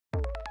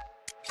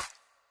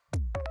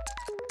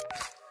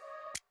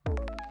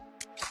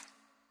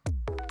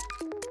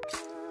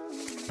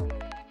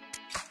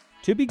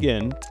To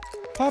begin,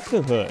 pop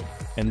the hood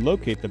and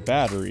locate the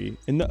battery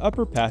in the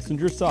upper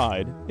passenger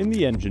side in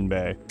the engine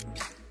bay.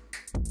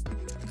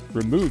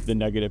 Remove the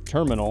negative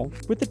terminal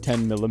with the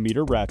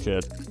 10mm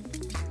ratchet.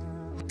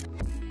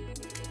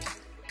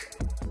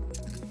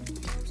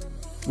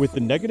 With the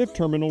negative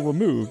terminal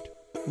removed,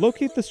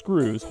 locate the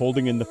screws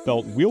holding in the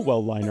felt wheel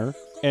well liner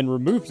and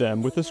remove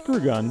them with a screw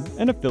gun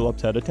and a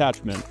Phillips head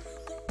attachment.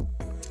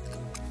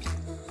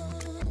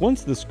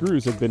 Once the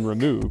screws have been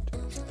removed,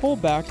 pull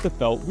back the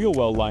felt wheel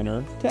well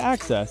liner to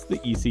access the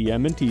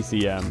ECM and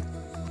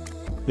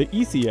TCM. The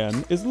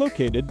ECM is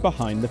located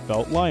behind the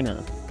felt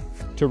liner.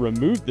 To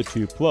remove the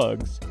two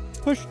plugs,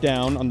 push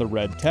down on the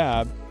red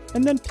tab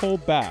and then pull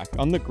back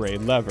on the gray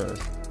lever.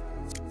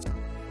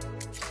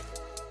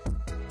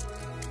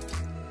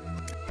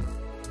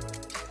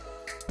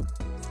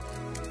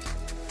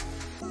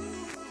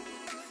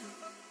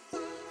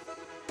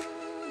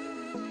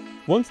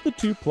 Once the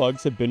two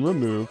plugs have been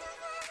removed,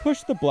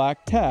 push the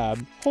black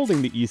tab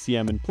holding the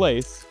ECM in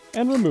place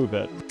and remove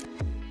it.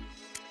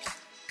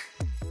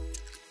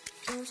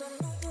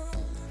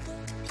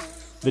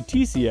 The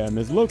TCM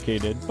is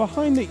located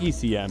behind the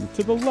ECM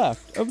to the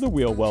left of the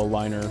wheel well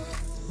liner.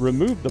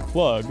 Remove the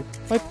plug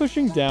by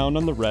pushing down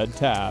on the red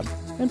tab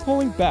and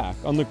pulling back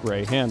on the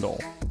gray handle.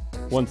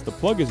 Once the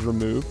plug is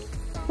removed,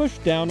 push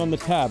down on the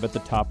tab at the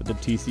top of the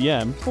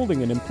TCM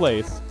holding it in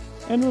place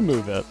and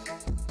remove it.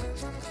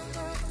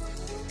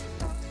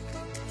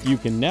 You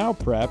can now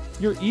prep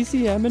your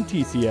ECM and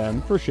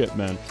TCM for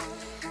shipment.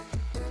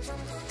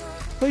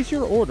 Place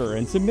your order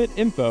and submit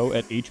info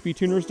at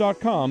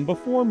hptuners.com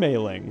before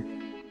mailing.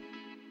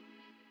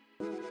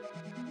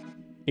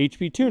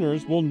 HP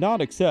Tuners will not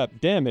accept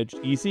damaged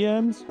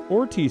ECMs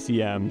or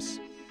TCMs.